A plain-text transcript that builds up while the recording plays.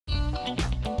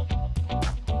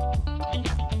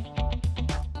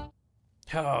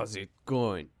How's it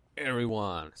going,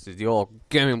 everyone? This is the old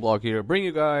gaming blog here, bring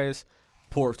you guys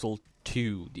Portal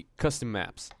 2, the custom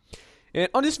maps. And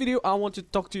on this video, I want to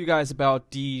talk to you guys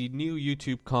about the new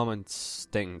YouTube comments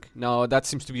thing. Now, that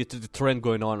seems to be the trend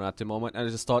going on at the moment, and I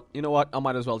just thought, you know what, I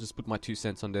might as well just put my 2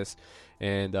 cents on this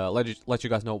and let you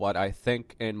guys know what I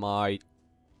think and my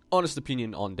honest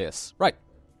opinion on this. Right.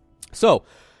 So,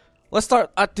 let's start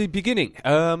at the beginning.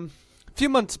 A few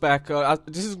months back,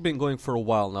 this has been going for a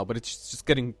while now, but it's just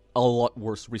getting a lot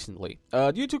worse recently.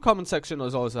 The YouTube comment section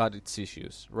has always had its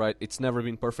issues, right? It's never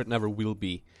been perfect, never will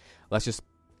be. Let's just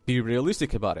be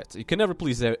realistic about it. You can never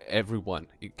please everyone.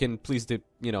 You can please the,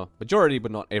 majority,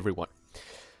 but not everyone.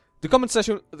 The comment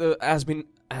section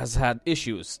has had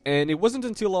issues, and it wasn't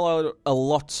until a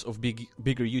lot of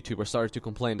bigger YouTubers started to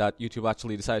complain that YouTube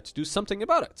actually decided to do something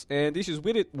about it. And the issues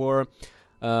with it were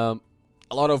a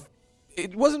lot of.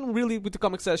 It wasn't really with the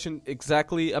comment section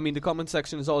exactly. I mean, the comment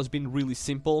section has always been really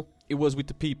simple. It was with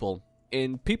the people.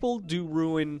 And people do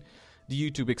ruin the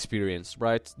YouTube experience,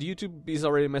 right? The YouTube is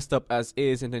already messed up as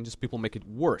is, and then just people make it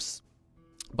worse.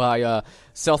 By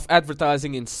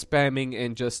self-advertising and spamming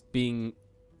and just being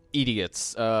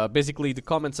idiots. Basically, the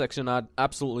comment section had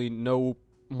absolutely no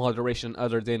moderation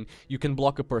other than you can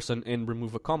block a person and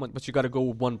remove a comment, but you gotta go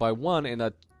one by one,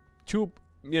 and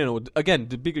again,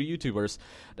 the bigger YouTubers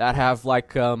that have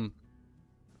like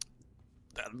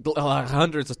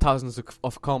hundreds of thousands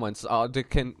of comments, they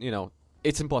can,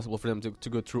 it's impossible for them to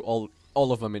go through all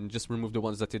of them and just remove the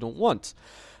ones that they don't want.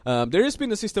 There has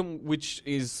been a system which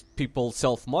is people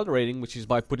self-moderating, which is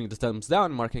by putting the thumbs down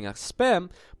and marking as spam,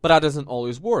 but that doesn't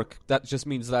always work. That just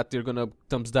means that they're gonna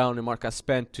thumbs down and mark as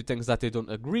spam to things that they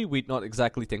don't agree with, not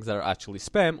exactly things that are actually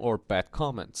spam or bad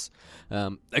comments.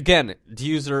 Again, the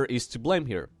user is to blame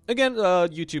here. Again,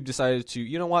 YouTube decided to,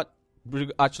 you know what,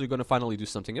 we're actually going to finally do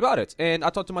something about it. And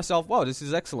I thought to myself, wow, this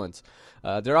is excellent.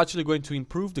 They're actually going to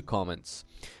improve the comments.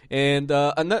 And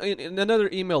in another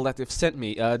email that they've sent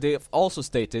me, they've also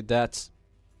stated that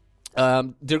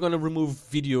they're going to remove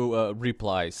video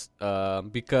replies.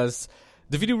 Because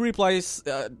the video replies,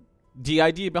 the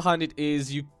idea behind it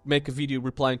is you make a video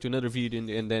replying to another video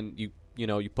and then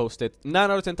you post it. 9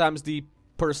 out of 10 times the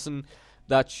person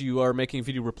that you are making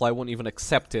video reply won't even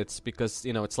accept it because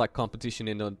it's like competition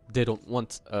and they don't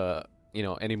want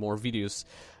any more videos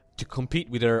to compete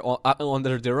with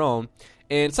under their own.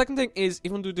 And second thing is,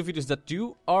 even though the videos that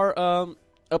are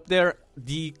up there,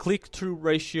 the click-through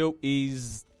ratio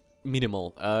is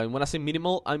minimal. And when I say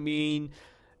minimal, I mean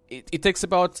it takes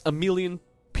about 1 million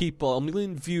people, 1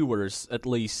 million viewers at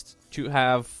least, to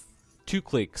have 2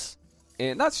 clicks,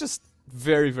 and that's just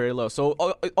very, very low. So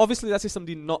obviously that system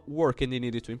did not work and they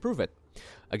needed to improve it.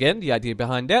 Again, the idea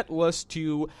behind that was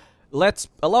to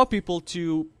allow people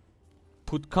to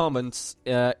put comments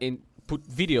put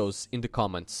videos in the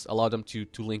comments, allow them to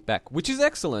link back, which is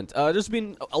excellent. There's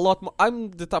been a lot more.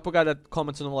 I'm the type of guy that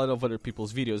comments on a lot of other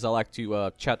people's videos. I like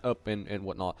to chat up and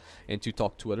whatnot, and to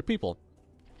talk to other people,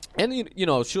 and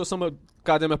show some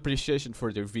goddamn appreciation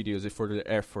for their videos and for their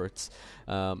efforts.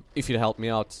 If you help me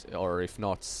out, or if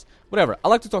not, whatever. I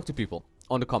like to talk to people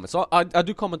on the comments. So I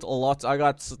do comment a lot. I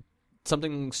got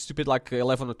something stupid like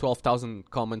 11 or 12,000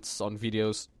 comments on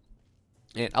videos.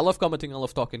 And I love commenting, I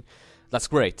love talking. That's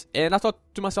great. And I thought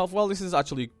to myself, well, this is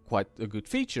actually quite a good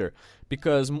feature.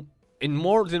 Because in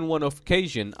more than one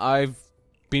occasion, I've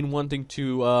been wanting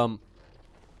to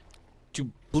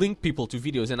link people to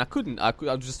videos, and I couldn't. I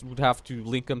just would have to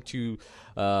link them to,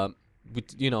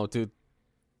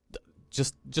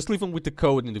 just leave them with the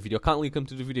code in the video. I can't link them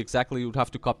to the video exactly. You would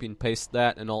have to copy and paste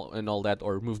that and all that,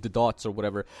 or move the dots or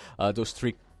whatever. Those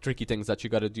tricky things that you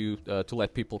gotta do to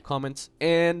let people comment,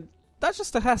 and that's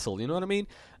just a hassle. You know what I mean?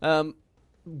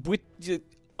 With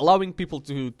allowing people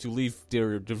to leave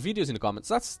their videos in the comments,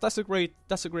 that's a great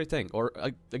thing. Or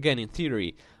again, in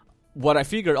theory, what I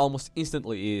figured almost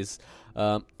instantly is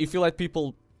if you let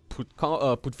people put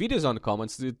videos on the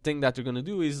comments, the thing that they're gonna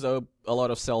do is a lot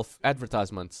of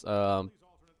self-advertisements.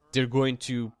 They're going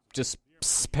to just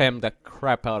spam the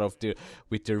crap out of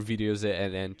with their videos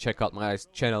and check out my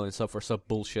channel and stuff for some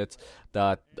bullshit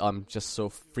that I'm just so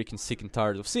freaking sick and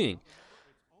tired of seeing.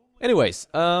 Anyways,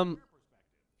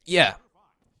 yeah.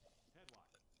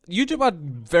 YouTube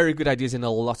had very good ideas and a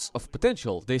lot of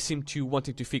potential. They seem to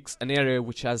wanting to fix an area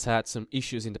which has had some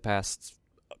issues in the past,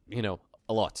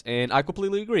 a lot. And I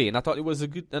completely agree. And I thought it was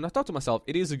and I thought to myself,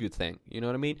 it is a good thing. You know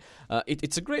what I mean?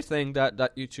 It's a great thing that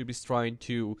YouTube is trying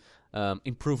to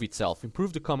improve itself,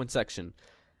 improve the comment section.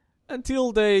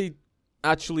 Until they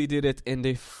actually did it and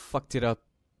they fucked it up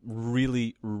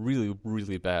really, really,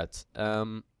 really bad.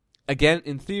 Again,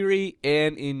 in theory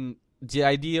and in the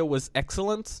idea was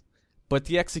excellent. but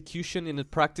the execution in the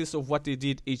practice of what they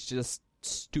did is just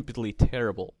stupidly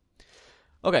terrible.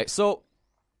 Okay, so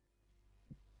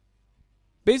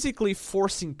basically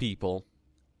forcing people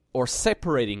or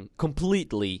separating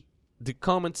completely the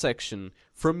comment section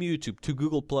from YouTube to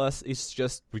Google Plus is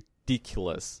just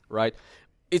ridiculous, right?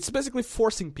 It's basically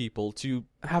forcing people to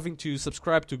having to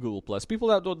subscribe to Google Plus. People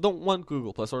that don't want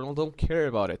Google Plus or don't care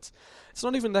about it. It's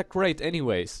not even that great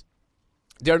anyways.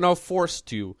 They are now forced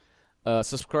to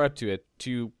subscribe to it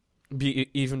to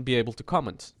even be able to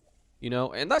comment, you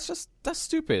know? And that's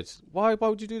stupid. Why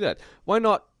would you do that? Why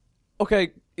not?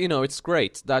 Okay, you know, it's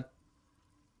great that,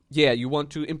 yeah, you want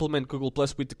to implement Google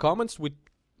Plus with the comments, with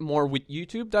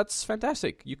YouTube. That's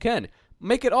fantastic. You can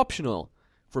make it optional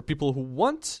for people who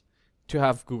want to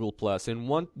have Google Plus and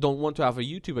don't want to have a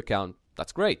YouTube account.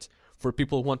 That's great. For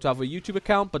people who want to have a YouTube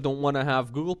account but don't want to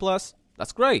have Google Plus,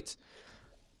 that's great.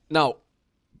 Now,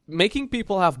 making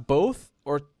people have both,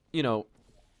 or, you know,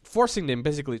 forcing them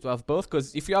basically to have both,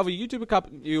 because if you have a YouTube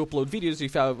account, you upload videos.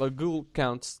 If you have a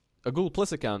Google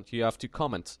Plus account, you have to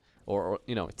comment, or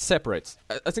you know, it separates.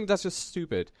 I think that's just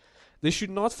stupid. They should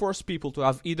not force people to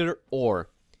have either or.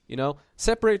 You know,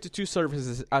 separate the two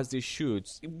services as they should.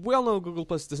 We all know Google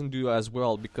Plus doesn't do as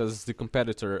well because the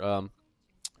competitor,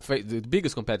 the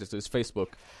biggest competitor is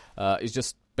Facebook, is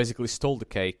just basically stole the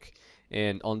cake.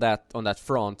 And on that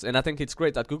front, and I think it's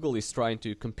great that Google is trying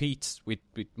to compete with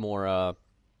more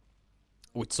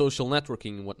with social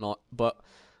networking and whatnot. But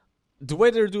the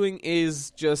way they're doing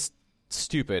is just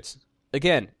stupid.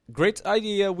 Again, great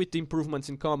idea with the improvements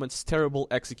in comments, terrible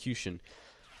execution.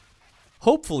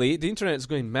 Hopefully, the internet is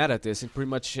going mad at this, and pretty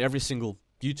much every single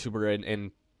YouTuber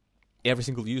and every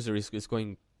single user is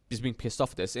being pissed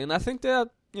off at this. And I think that,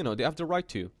 you know, they have the right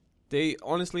to. They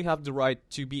honestly have the right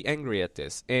to be angry at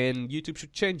this, and YouTube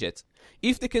should change it.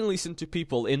 If they can listen to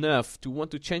people enough to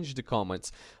want to change the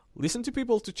comments, listen to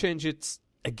people to change it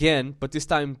again, but this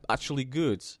time actually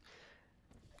good.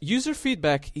 User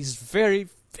feedback is very,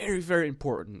 very, very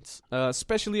important,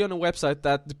 especially on a website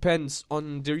that depends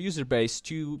on their user base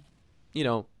to, you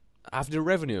know, have their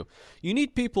revenue. You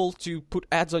need people to put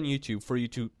ads on YouTube for you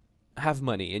to have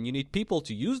money, and you need people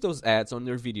to use those ads on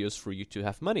their videos for you to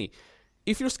have money.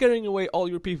 If you're scaring away all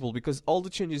your people because all the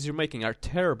changes you're making are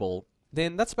terrible,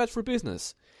 then that's bad for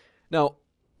business. Now,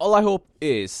 all I hope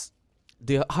is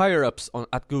the higher-ups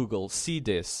at Google see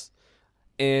this,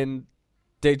 and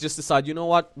they just decide, you know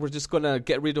what, we're just gonna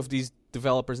get rid of these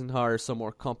developers and hire some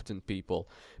more competent people.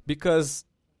 Because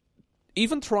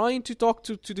even trying to talk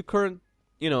to the current,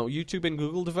 you know, YouTube and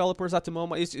Google developers at the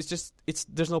moment,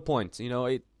 there's no point. You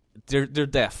know, they're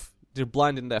deaf, they're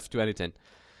blind and deaf to anything.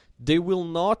 They will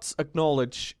not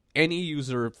acknowledge any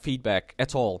user feedback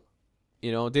at all.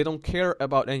 You know, they don't care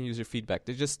about any user feedback.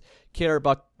 They just care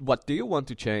about what they want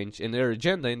to change in their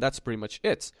agenda, and that's pretty much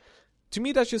it. To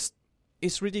me,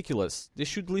 it's ridiculous. They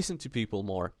should listen to people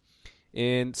more.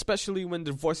 And especially when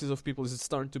the voices of people is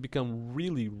starting to become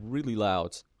really, really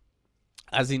loud.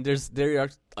 As in, there are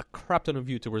a crap ton of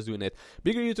YouTubers doing it.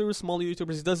 Bigger YouTubers, smaller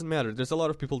YouTubers, it doesn't matter. There's a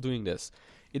lot of people doing this.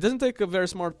 It doesn't take a very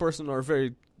smart person or a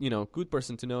very, you know, good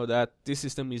person to know that this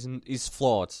system is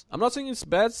flawed. I'm not saying it's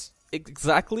bad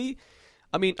exactly.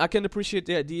 I mean, I can appreciate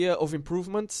the idea of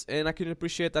improvements, and I can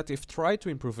appreciate that they've tried to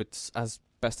improve it as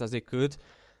best as they could.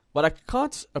 What I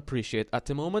can't appreciate at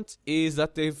the moment is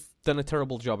that they've done a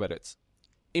terrible job at it.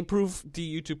 Improve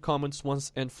the YouTube comments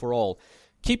once and for all.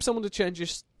 Keep some of the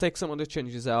changes, take some of the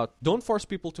changes out. Don't force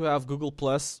people to have Google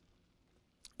Plus.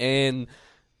 And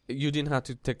you didn't have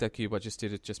to take that cube, I just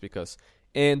did it just because.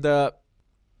 And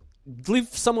leave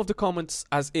some of the comments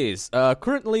as is.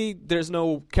 Currently, there's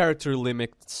no character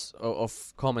limits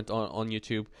of comment on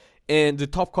YouTube. And the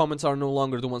top comments are no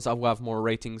longer the ones that have more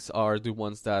ratings, are the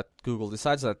ones that Google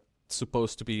decides that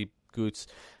supposed to be good.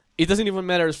 It doesn't even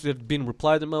matter if they've been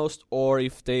replied the most or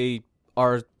if they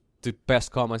are the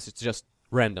best comments, it's just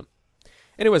random.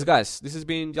 Anyways, guys, this has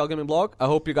been the Gaming Blog. I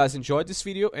hope you guys enjoyed this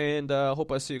video, and hope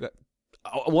I see you guys.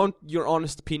 I want your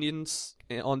honest opinions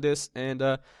on this,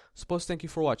 and suppose thank you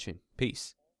for watching.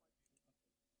 Peace.